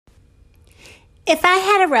If I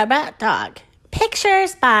Had a Robot Dog.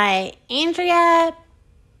 Pictures by Andrea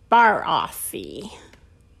Baroffi.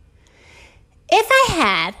 If I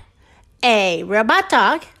had a robot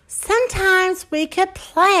dog, sometimes we could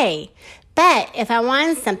play. But if I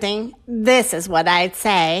wanted something, this is what I'd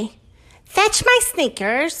say. Fetch my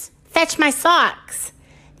sneakers, fetch my socks,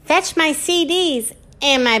 fetch my CDs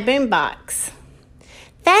and my boombox.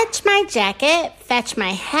 Fetch my jacket, fetch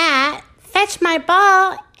my hat, fetch my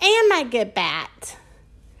ball and my good bat.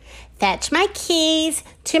 Fetch my keys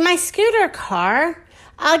to my scooter car.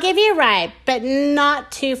 I'll give you a ride, but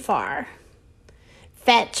not too far.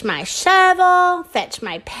 Fetch my shovel, fetch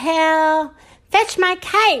my pail, fetch my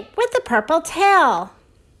kite with the purple tail.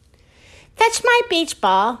 Fetch my beach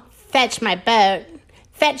ball, fetch my boat,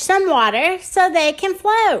 fetch some water so they can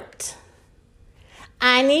float.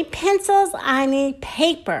 I need pencils, I need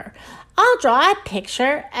paper. I'll draw a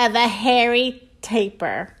picture of a hairy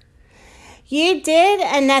tapir. You did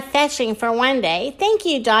enough fetching for one day. Thank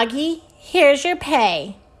you, doggy. Here's your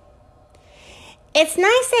pay. It's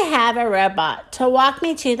nice to have a robot to walk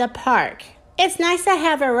me to the park. It's nice to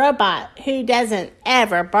have a robot who doesn't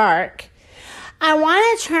ever bark. I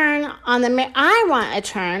want a turn on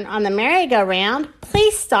the merry-go-round.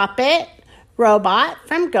 Please stop it, robot,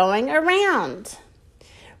 from going around.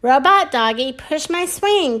 Robot doggy, push my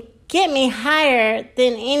swing. Get me higher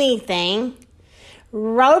than anything.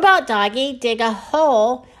 Robot doggy, dig a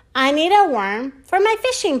hole. I need a worm for my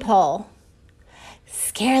fishing pole.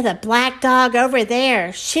 Scare the black dog over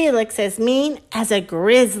there. She looks as mean as a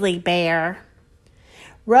grizzly bear.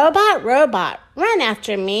 Robot, robot, run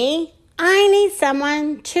after me. I need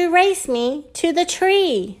someone to race me to the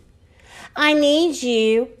tree. I need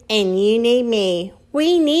you and you need me.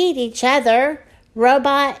 We need each other,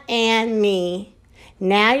 robot and me.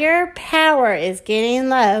 Now your power is getting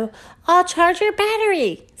low. I'll charge your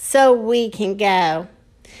battery so we can go.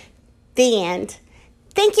 The end.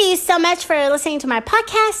 Thank you so much for listening to my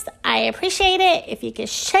podcast. I appreciate it. If you could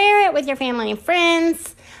share it with your family and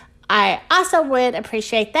friends, I also would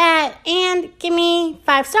appreciate that. And give me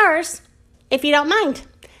 5 stars if you don't mind.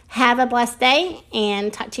 Have a blessed day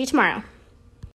and talk to you tomorrow.